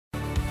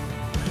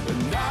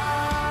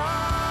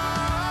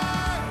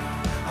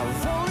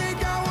I've only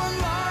got one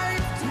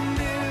life to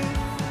live.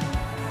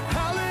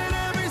 I'll let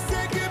every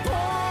second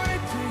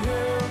point to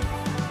Him.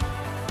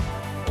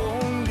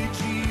 Only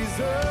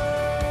Jesus.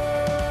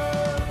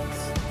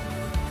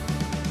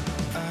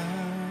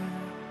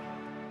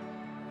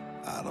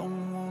 I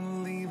don't want to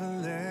leave a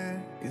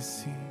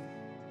legacy.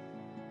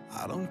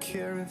 I don't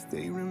care if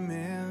they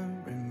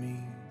remember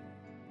me.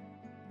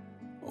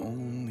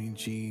 Only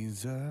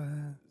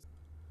Jesus.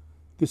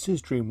 This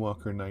is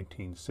Dreamwalker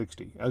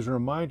 1960. As a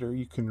reminder,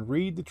 you can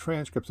read the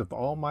transcripts of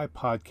all my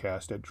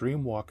podcasts at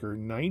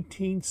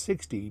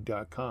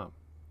dreamwalker1960.com.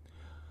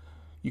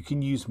 You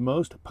can use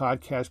most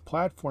podcast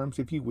platforms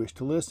if you wish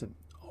to listen.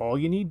 All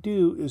you need to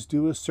do is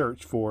do a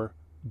search for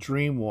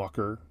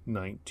Dreamwalker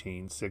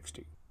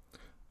 1960.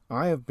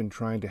 I have been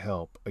trying to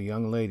help a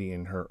young lady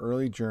in her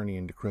early journey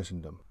into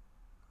Christendom.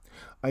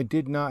 I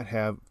did not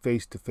have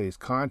face-to-face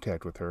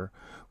contact with her,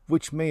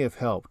 which may have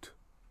helped,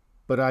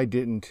 but I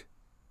didn't,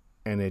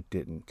 and it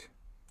didn't.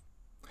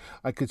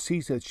 I could see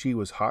that she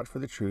was hot for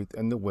the truth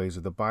and the ways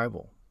of the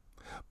Bible,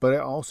 but I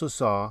also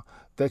saw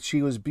that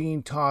she was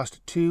being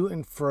tossed to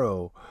and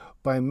fro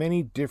by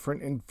many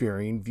different and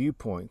varying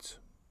viewpoints.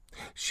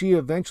 She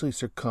eventually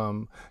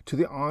succumbed to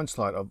the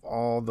onslaught of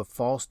all the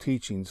false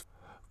teachings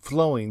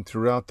flowing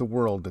throughout the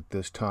world at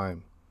this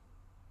time.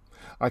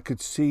 I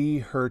could see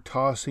her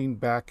tossing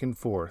back and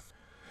forth,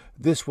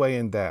 this way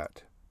and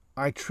that.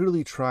 I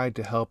truly tried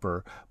to help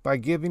her by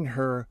giving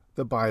her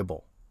the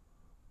Bible,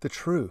 the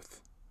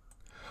truth.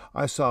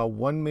 I saw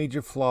one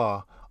major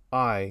flaw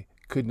I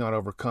could not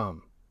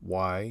overcome.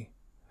 Why?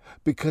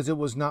 Because it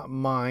was not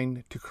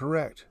mine to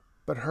correct,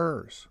 but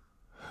hers,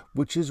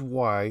 which is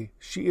why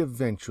she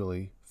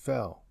eventually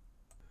fell.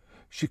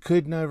 She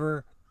could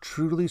never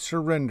truly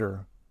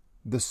surrender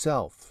the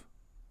self.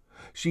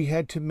 She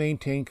had to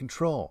maintain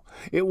control.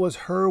 It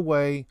was her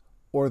way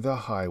or the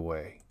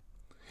highway.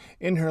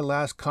 In her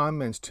last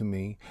comments to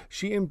me,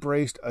 she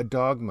embraced a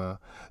dogma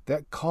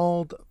that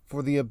called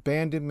for the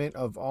abandonment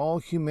of all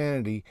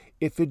humanity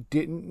if it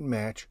didn't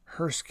match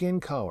her skin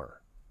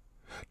color,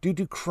 due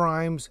to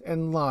crimes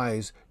and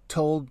lies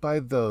told by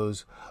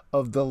those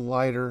of the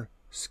lighter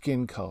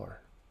skin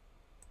color.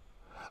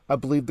 I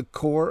believe the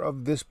core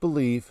of this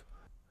belief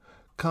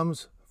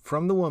comes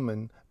from the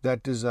woman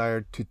that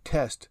desired to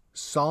test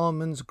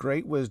Solomon's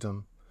great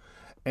wisdom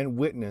and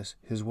witness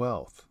his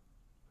wealth,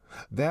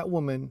 that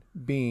woman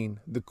being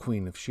the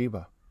Queen of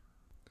Sheba.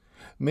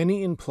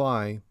 Many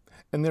imply,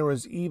 and there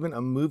was even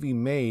a movie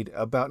made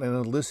about an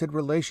illicit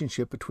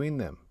relationship between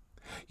them,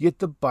 yet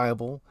the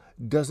Bible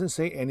doesn't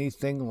say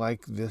anything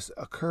like this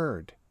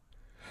occurred.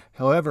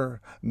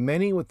 However,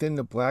 many within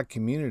the black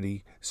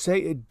community say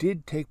it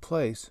did take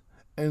place,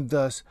 and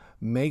thus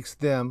makes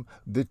them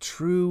the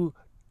true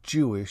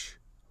Jewish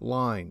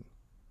line.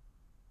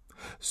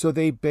 So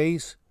they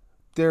base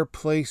their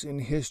place in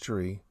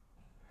history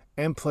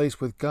and place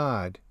with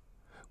God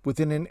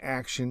within an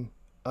action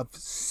of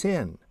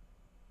sin,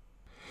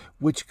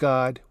 which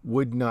God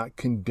would not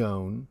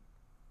condone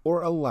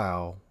or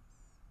allow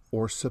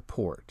or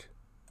support.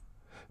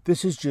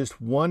 This is just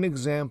one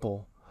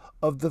example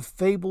of the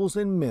fables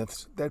and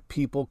myths that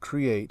people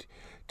create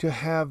to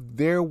have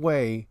their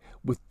way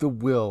with the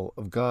will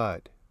of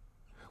God,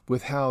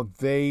 with how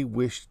they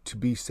wish to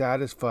be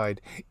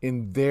satisfied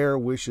in their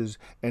wishes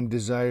and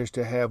desires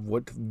to have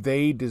what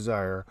they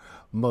desire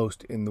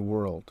most in the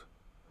world,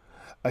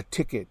 a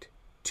ticket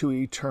to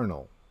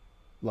eternal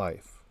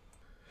life.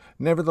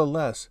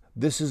 Nevertheless,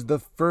 this is the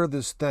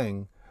furthest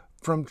thing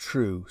from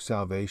true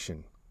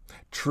salvation,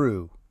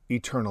 true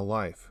eternal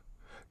life.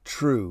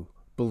 True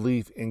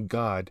belief in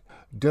God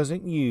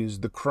doesn't use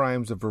the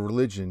crimes of a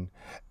religion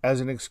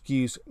as an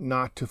excuse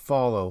not to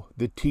follow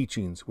the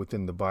teachings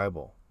within the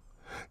Bible.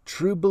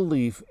 True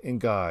belief in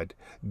God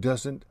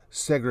doesn't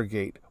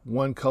segregate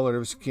one color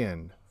of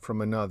skin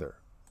from another.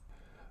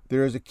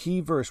 There is a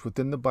key verse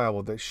within the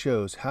Bible that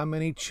shows how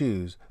many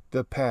choose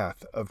the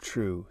path of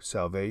true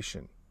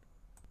salvation.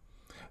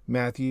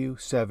 Matthew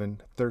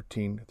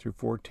 7:13 through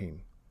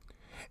 14.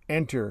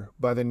 Enter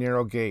by the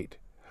narrow gate,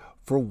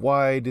 for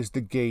wide is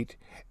the gate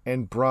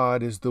and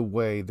broad is the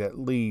way that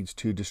leads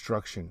to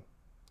destruction,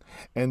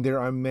 and there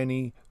are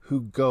many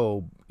who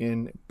go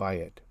in by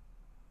it.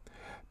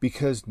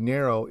 Because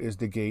narrow is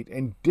the gate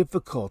and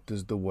difficult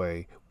is the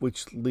way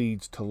which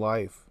leads to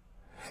life,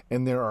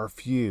 and there are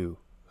few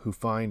who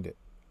find it.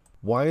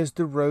 Why is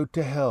the road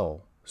to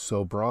hell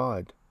so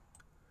broad?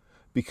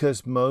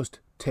 Because most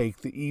take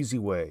the easy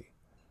way.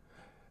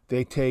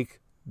 They take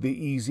the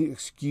easy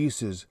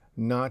excuses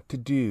not to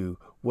do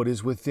what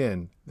is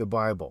within the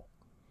Bible.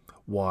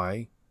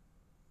 Why?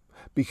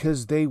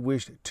 Because they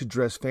wish to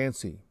dress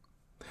fancy.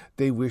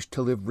 They wish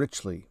to live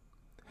richly.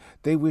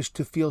 They wish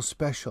to feel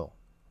special.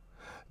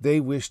 They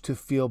wish to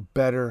feel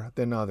better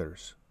than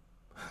others.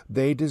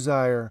 They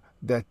desire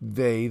that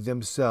they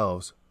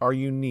themselves are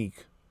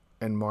unique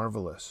and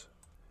marvelous.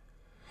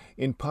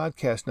 In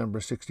podcast number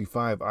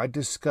 65, I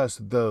discuss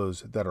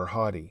those that are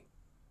haughty.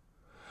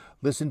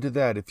 Listen to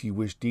that if you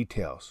wish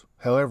details.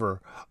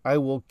 However, I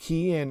will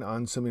key in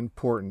on some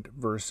important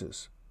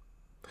verses.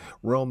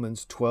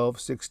 Romans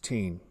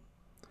 12:16.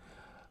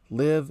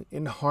 Live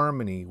in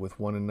harmony with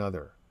one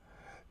another.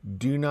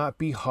 Do not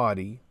be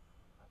haughty,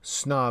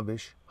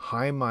 snobbish,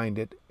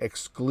 high-minded,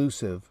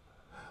 exclusive,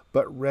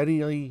 but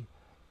readily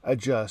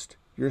adjust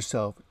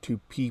yourself to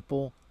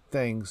people,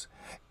 things,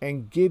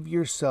 and give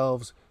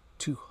yourselves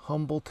to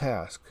humble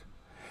tasks,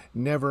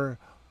 never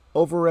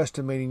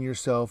overestimating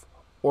yourself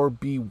or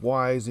be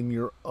wise in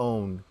your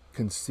own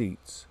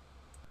conceits.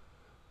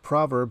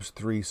 Proverbs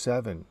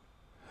 3:7.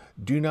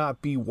 Do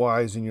not be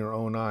wise in your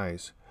own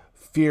eyes.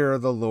 Fear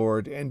the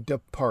Lord and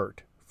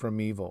depart from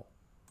evil.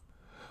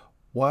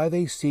 Why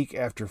they seek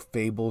after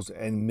fables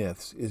and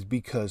myths is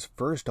because,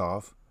 first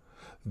off,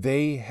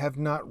 they have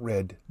not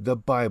read the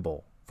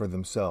Bible for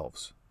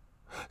themselves.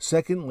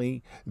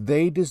 Secondly,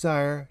 they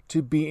desire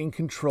to be in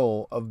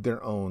control of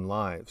their own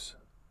lives.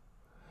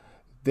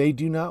 They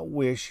do not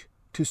wish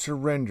to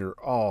surrender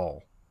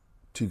all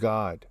to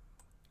God.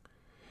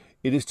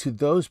 It is to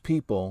those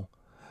people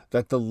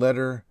that the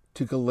letter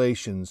to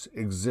Galatians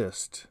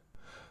exists.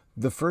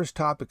 The first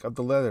topic of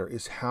the letter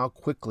is how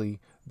quickly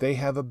they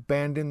have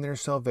abandoned their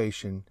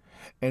salvation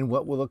and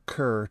what will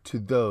occur to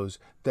those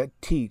that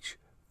teach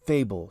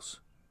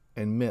fables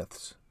and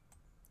myths.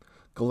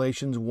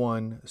 Galatians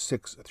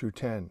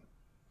 1:6-10.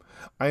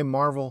 I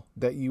marvel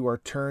that you are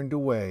turned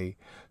away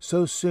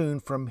so soon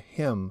from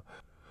him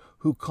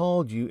who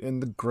called you in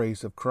the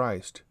grace of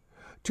Christ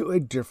to a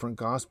different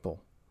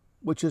gospel,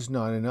 which is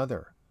not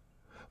another.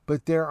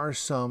 But there are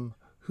some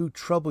who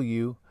trouble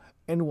you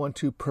and want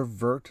to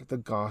pervert the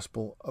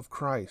gospel of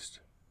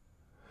Christ.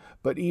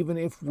 But even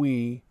if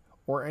we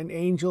or an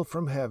angel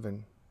from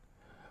heaven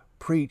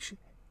preach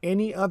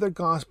any other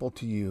gospel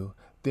to you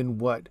than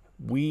what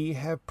we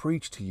have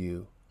preached to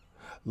you,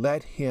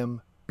 let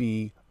him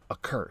be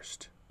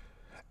accursed.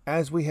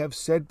 As we have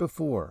said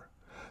before,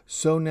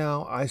 so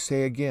now I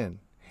say again,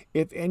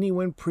 if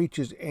anyone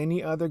preaches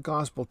any other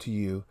gospel to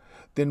you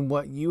than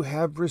what you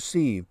have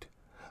received,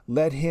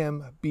 let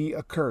him be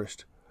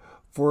accursed.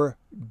 For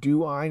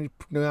do I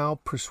now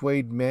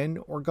persuade men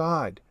or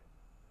God?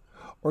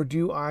 Or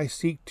do I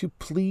seek to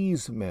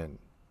please men?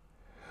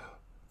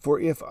 For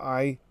if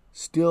I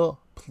still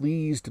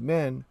pleased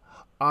men,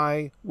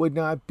 I would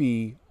not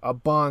be a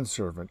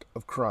bondservant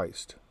of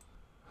Christ.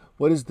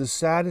 What is the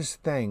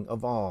saddest thing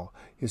of all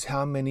is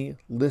how many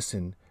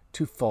listen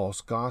to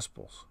false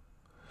gospels.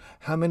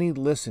 How many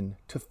listen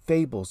to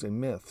fables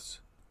and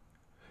myths?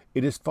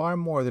 It is far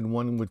more than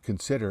one would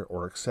consider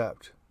or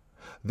accept.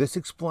 This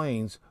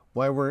explains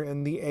why we're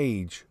in the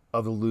age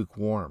of the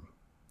lukewarm.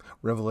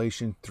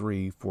 Revelation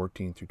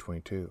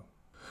 3:14-22.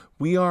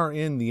 We are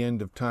in the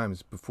end of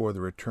times before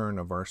the return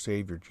of our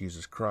Savior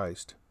Jesus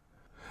Christ,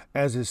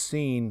 as is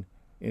seen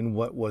in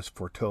what was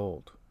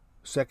foretold.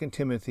 2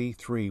 Timothy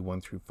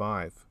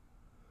 3:1-5.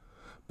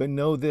 But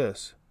know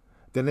this,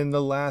 that in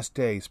the last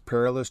days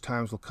perilous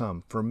times will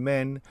come, for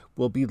men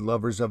will be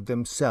lovers of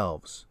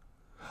themselves,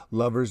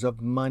 lovers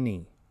of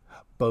money,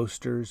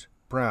 boasters,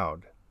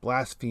 proud,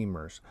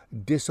 blasphemers,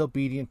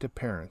 disobedient to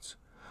parents,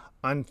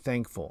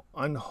 unthankful,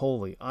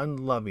 unholy,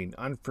 unloving,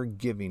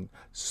 unforgiving,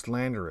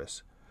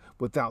 slanderous,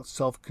 without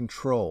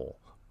self-control,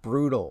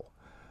 brutal,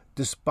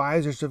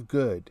 despisers of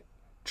good,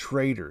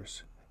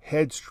 traitors,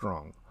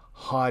 headstrong,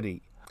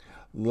 haughty,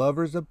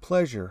 lovers of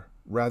pleasure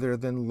rather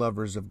than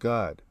lovers of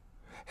God,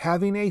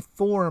 having a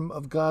form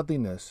of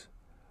godliness,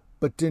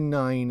 but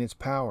denying its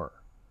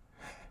power.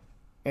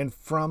 And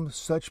from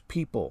such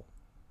people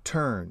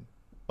turn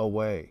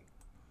away.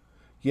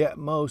 Yet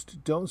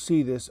most don't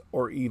see this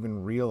or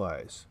even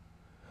realize.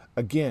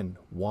 Again,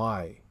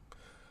 why?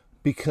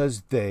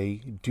 Because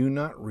they do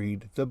not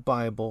read the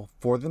Bible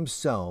for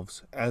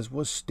themselves, as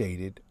was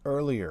stated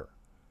earlier.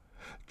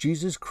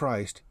 Jesus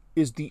Christ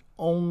is the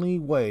only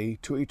way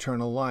to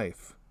eternal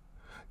life.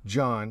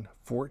 John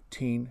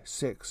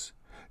 14:6.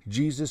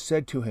 Jesus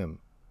said to him,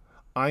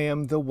 I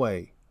am the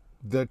way,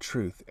 the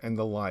truth, and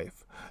the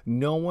life.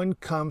 No one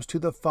comes to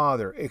the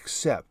Father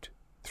except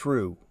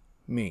through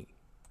me.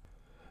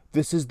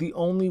 This is the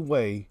only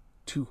way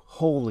to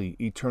holy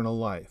eternal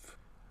life.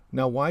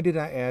 Now, why did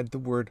I add the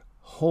word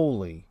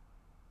holy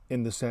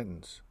in the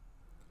sentence?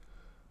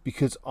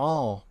 Because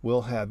all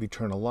will have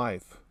eternal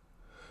life.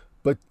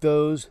 But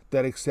those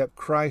that accept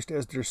Christ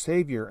as their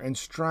Savior and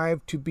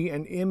strive to be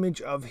an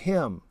image of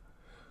Him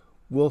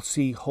will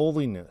see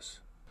holiness.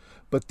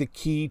 But the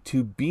key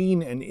to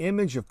being an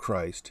image of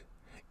Christ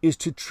is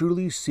to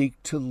truly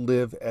seek to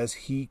live as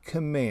He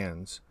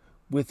commands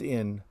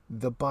within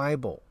the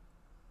Bible.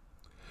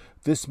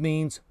 This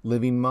means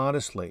living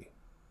modestly.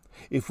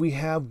 If we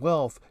have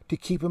wealth, to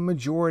keep a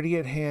majority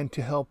at hand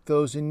to help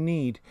those in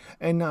need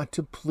and not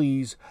to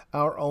please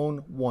our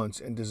own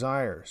wants and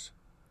desires.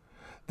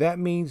 That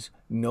means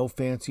no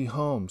fancy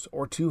homes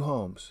or two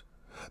homes.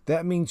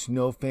 That means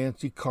no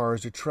fancy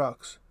cars or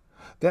trucks.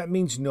 That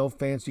means no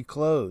fancy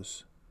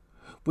clothes,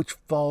 which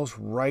falls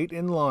right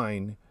in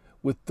line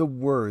with the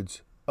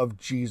words of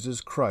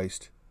Jesus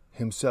Christ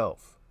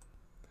Himself.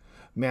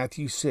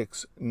 Matthew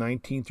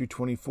 6:19 through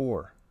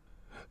 24.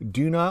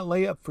 Do not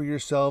lay up for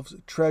yourselves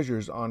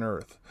treasures on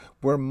earth,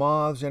 where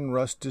moths and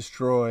rust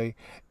destroy,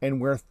 and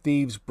where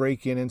thieves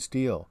break in and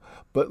steal.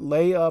 But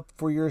lay up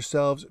for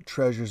yourselves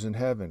treasures in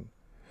heaven,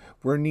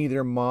 where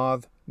neither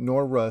moth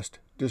nor rust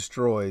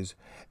destroys,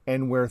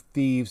 and where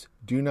thieves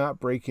do not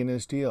break in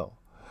and steal.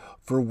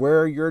 For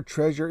where your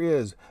treasure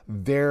is,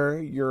 there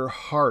your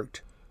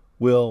heart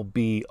will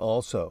be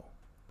also.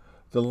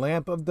 The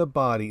lamp of the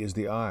body is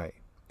the eye.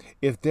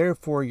 If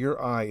therefore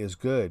your eye is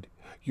good,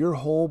 your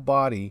whole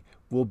body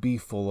will be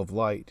full of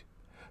light.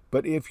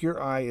 But if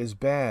your eye is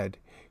bad,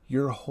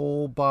 your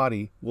whole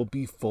body will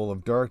be full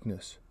of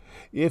darkness.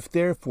 If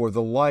therefore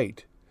the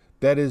light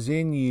that is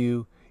in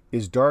you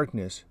is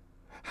darkness,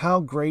 how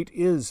great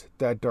is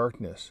that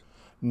darkness?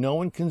 No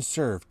one can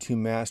serve two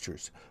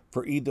masters,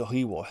 for either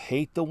he will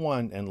hate the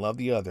one and love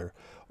the other,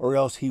 or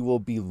else he will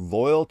be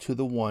loyal to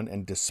the one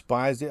and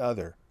despise the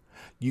other.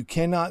 You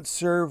cannot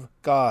serve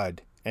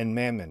God and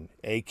mammon,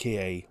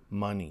 aka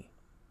money.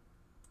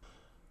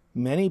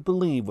 Many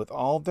believe with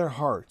all their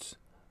hearts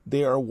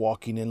they are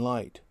walking in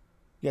light,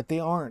 yet they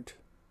aren't.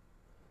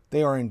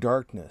 They are in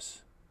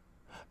darkness,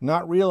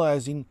 not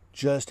realizing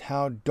just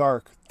how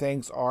dark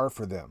things are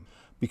for them,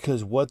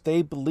 because what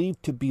they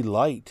believe to be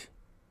light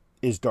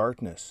is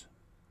darkness.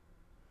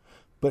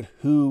 But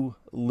who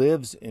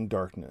lives in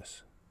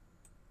darkness?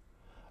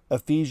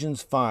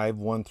 Ephesians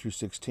 5:1 through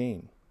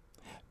 16.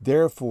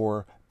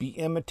 Therefore, be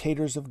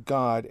imitators of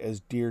God as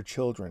dear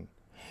children,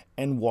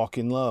 and walk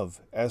in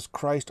love, as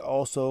Christ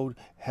also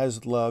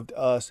has loved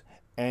us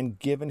and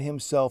given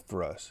himself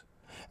for us,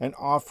 an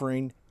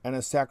offering and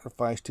a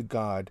sacrifice to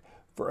God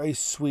for a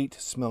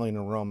sweet-smelling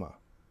aroma.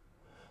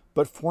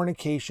 But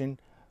fornication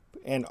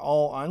and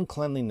all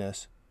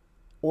uncleanliness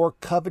or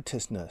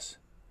covetousness,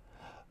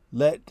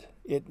 let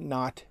it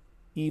not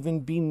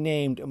even be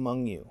named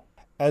among you,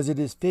 as it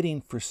is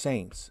fitting for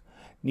saints,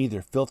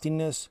 neither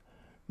filthiness,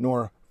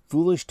 nor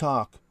foolish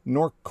talk,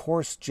 nor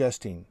coarse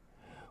jesting,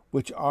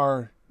 which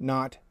are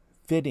not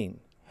fitting,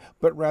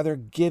 but rather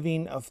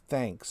giving of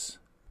thanks.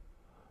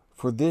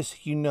 For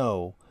this you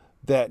know,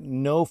 that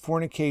no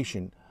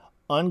fornication,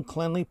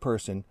 uncleanly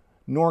person,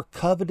 nor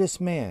covetous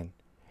man,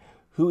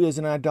 who is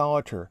an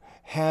idolater,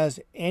 has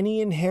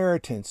any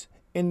inheritance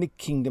in the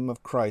kingdom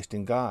of Christ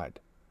and God.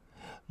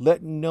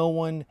 Let no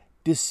one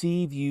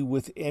deceive you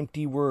with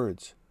empty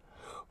words,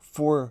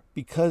 for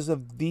because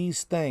of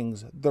these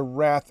things the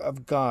wrath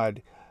of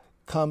God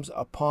comes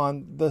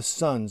upon the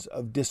sons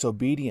of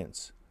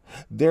disobedience.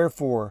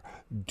 Therefore,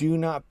 do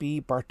not be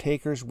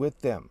partakers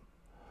with them.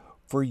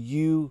 For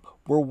you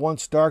were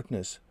once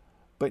darkness,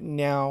 but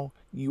now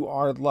you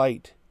are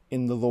light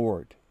in the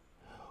Lord.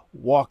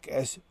 Walk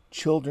as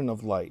children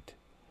of light.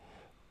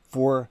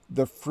 For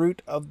the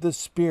fruit of the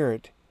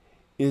Spirit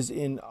is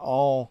in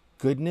all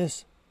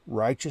goodness,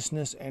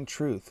 righteousness, and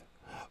truth,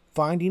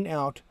 finding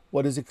out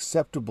what is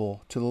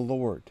acceptable to the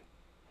Lord,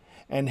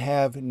 and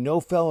have no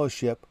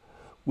fellowship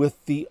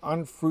with the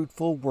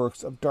unfruitful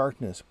works of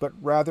darkness, but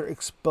rather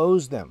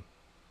expose them.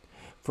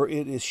 For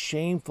it is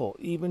shameful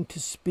even to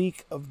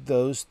speak of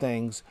those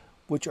things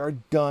which are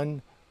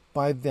done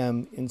by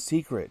them in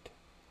secret.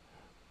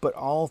 But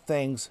all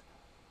things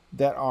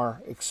that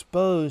are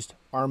exposed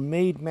are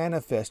made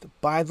manifest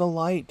by the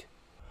light.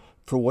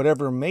 For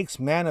whatever makes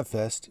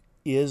manifest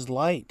is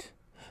light.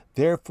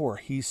 Therefore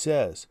he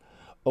says,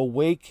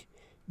 Awake,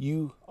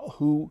 you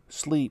who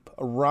sleep,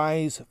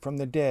 arise from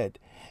the dead,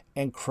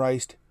 and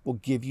Christ will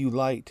give you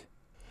light.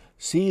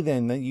 See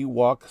then that you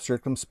walk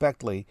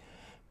circumspectly,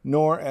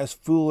 nor as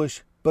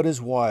foolish, but as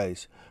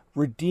wise,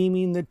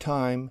 redeeming the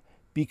time,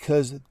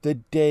 because the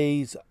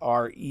days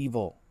are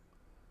evil.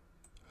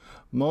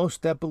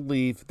 Most that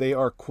believe they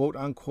are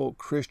quote-unquote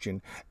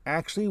Christian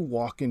actually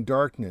walk in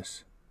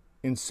darkness,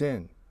 in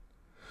sin,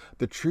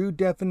 the true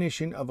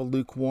definition of a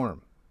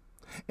lukewarm,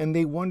 and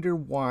they wonder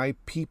why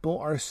people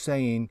are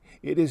saying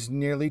it is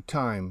nearly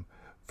time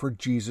for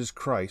Jesus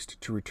Christ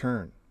to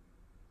return.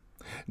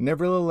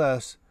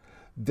 Nevertheless,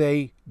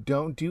 they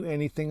don't do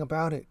anything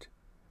about it,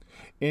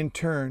 in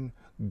turn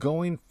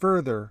going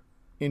further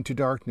into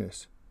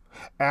darkness,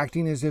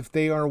 acting as if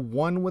they are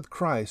one with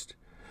Christ,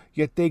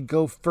 yet they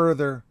go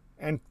further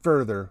and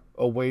further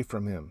away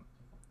from him.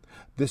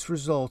 This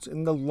results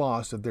in the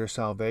loss of their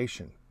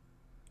salvation,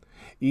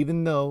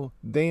 even though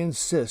they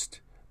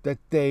insist that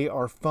they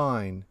are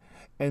fine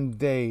and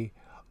they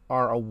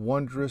are a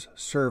wondrous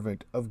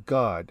servant of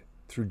God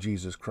through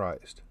Jesus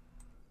Christ.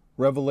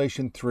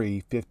 Revelation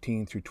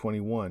 3:15 through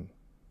 21.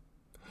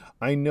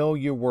 I know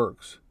your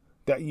works,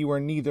 that you are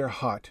neither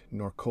hot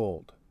nor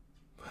cold.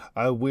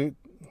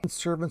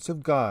 Servants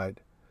of God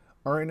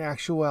are in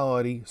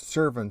actuality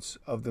servants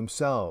of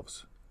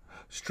themselves,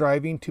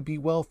 striving to be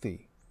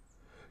wealthy,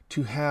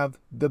 to have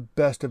the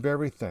best of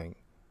everything,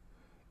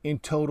 in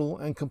total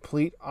and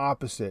complete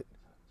opposite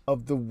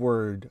of the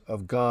Word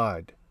of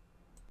God.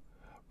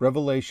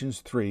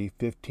 Revelations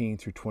 3:15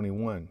 through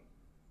 21.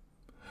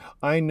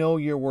 I know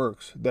your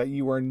works, that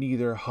you are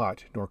neither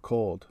hot nor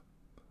cold.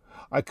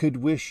 I could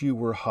wish you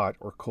were hot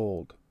or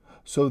cold.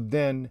 So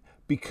then,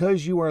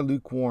 Because you are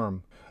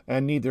lukewarm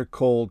and neither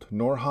cold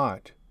nor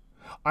hot,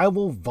 I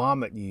will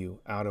vomit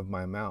you out of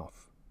my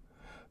mouth.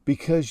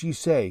 Because you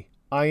say,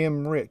 I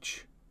am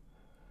rich,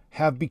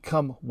 have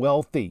become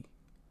wealthy,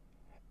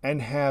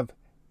 and have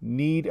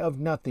need of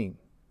nothing,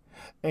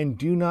 and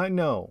do not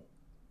know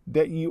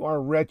that you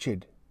are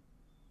wretched,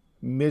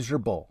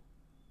 miserable,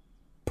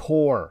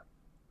 poor,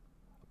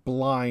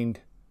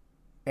 blind,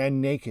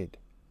 and naked,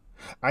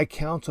 I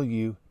counsel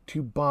you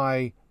to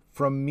buy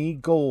from me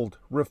gold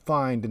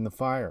refined in the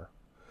fire,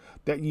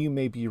 that you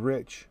may be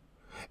rich,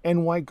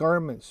 and white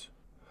garments,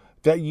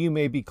 that you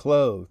may be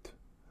clothed,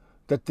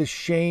 that the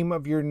shame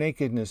of your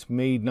nakedness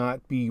may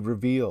not be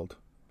revealed,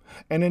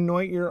 and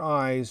anoint your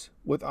eyes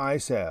with eye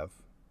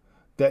salve,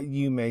 that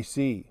you may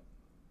see.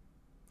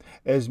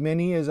 As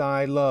many as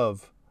I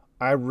love,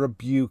 I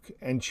rebuke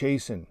and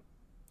chasten.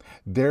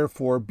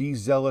 Therefore be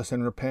zealous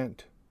and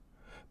repent.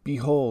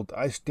 Behold,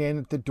 I stand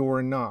at the door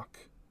and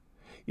knock.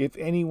 If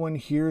anyone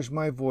hears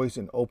my voice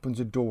and opens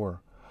a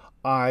door,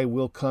 I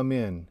will come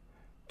in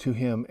to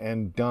him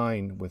and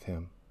dine with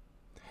him,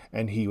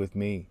 and he with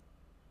me.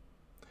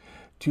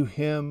 To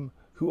him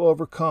who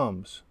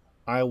overcomes,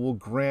 I will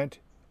grant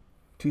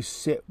to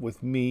sit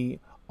with me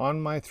on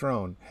my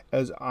throne,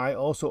 as I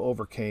also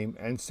overcame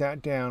and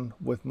sat down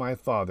with my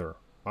Father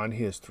on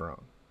his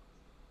throne.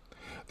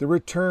 The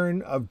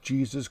return of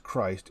Jesus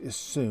Christ is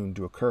soon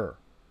to occur.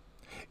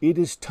 It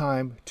is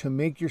time to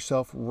make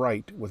yourself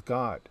right with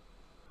God.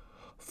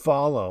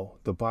 Follow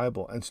the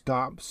Bible and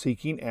stop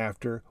seeking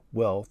after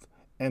wealth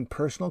and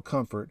personal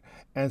comfort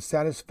and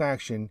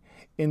satisfaction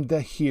in the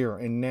here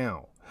and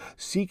now.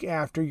 Seek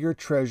after your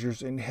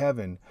treasures in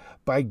heaven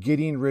by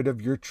getting rid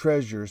of your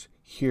treasures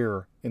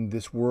here in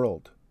this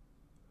world.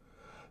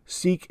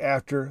 Seek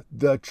after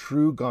the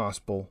true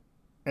gospel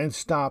and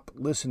stop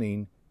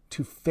listening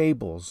to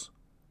fables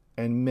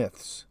and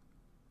myths.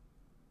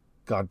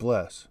 God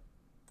bless.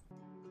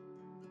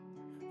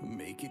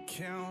 Make it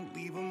count,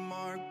 leave a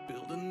mark,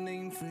 build a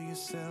name for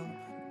yourself.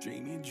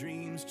 Dream your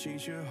dreams,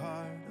 chase your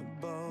heart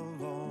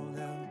above all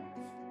else.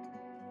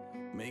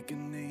 Make a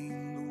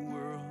name the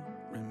world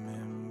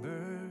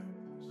remembers.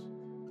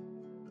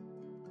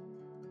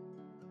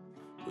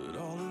 But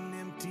all an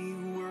empty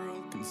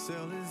world can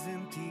sell is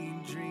empty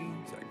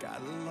dreams. I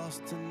got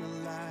lost in the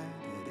light,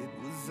 yet it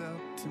was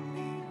up to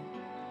me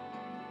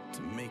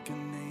to make a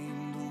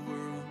name the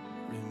world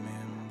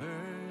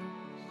remembers.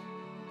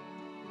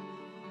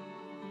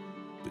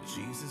 But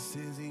Jesus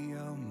is the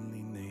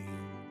only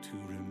name to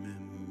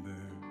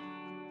remember.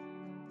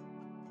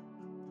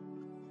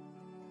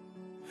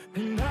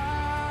 And I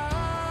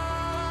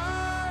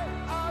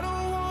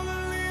don't wanna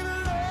leave a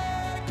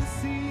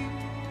legacy.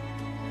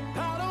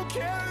 I don't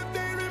care if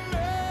they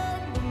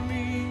remember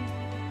me.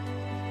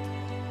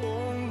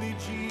 Only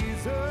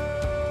Jesus.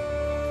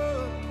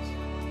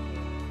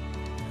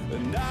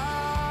 And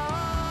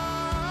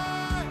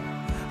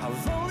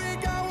I've only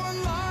got one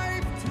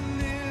life to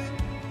live.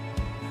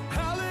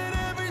 I'll let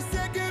every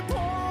second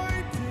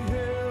point to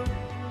Him.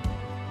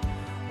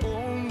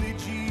 Only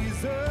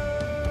Jesus.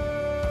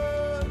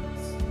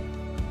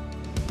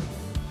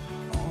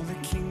 All the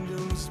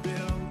kingdoms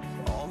built,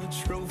 all the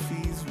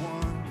trophies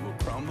won, will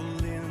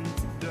crumble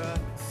into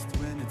dust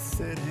when it's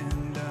said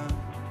and done.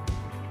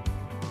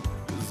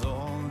 'Cause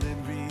all that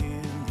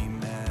really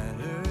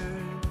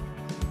mattered,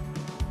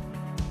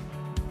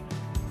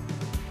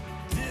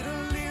 did I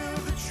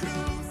live the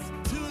truth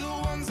to the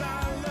ones I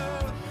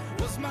love?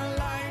 Was my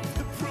life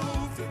the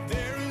proof that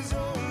there is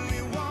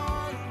only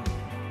one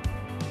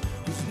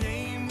whose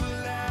name will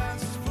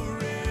last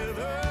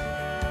forever?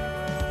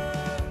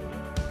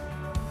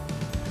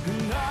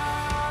 And I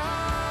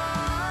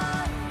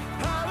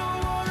don't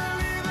wanna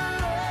leave a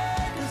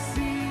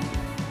legacy.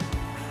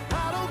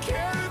 I don't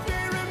care if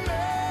they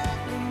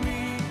remember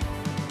me.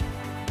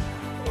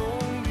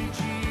 Only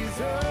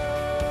Jesus.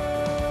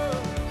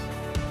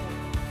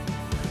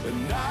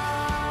 And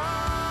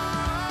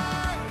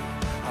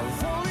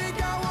I've only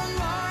got one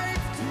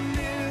life to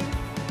live.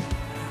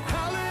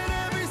 I'll let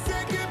every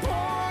second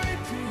point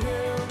to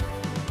Him.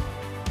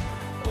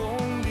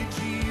 Only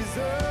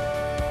Jesus.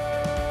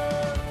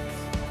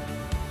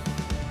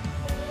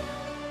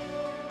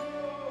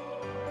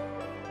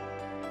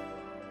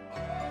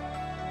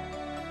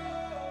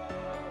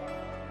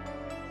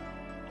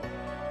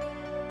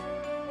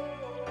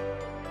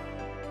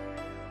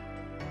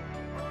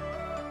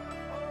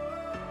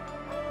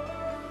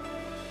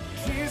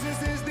 Jesus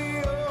is the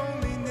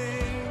only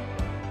name.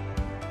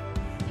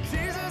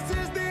 Jesus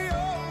is the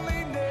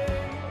only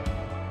name.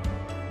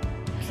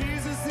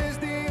 Jesus is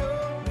the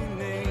only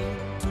name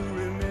to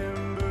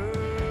remember.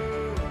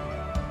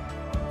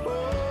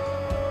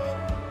 Oh,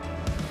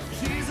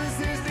 Jesus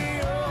is the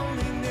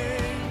only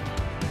name.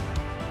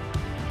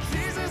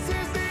 Jesus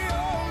is the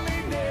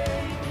only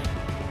name.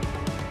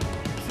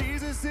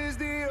 Jesus is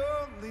the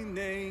only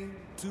name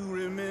to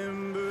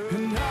remember.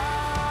 And I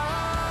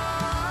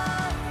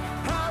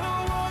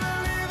don't wanna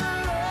leave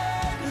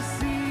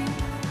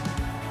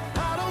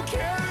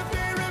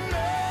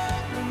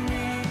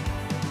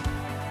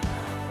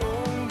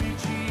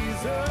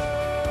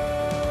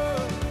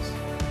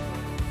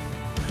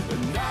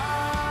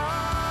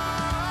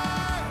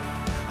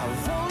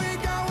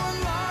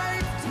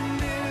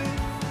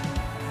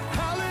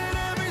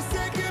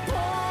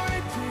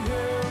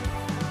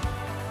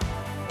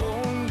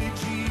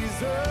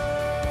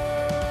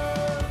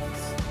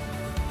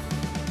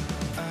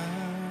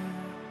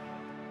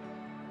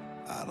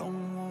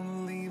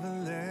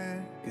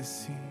You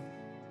see,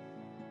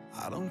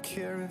 I don't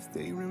care if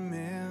they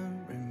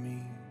remember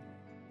me,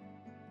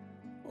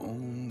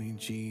 only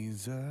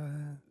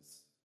Jesus.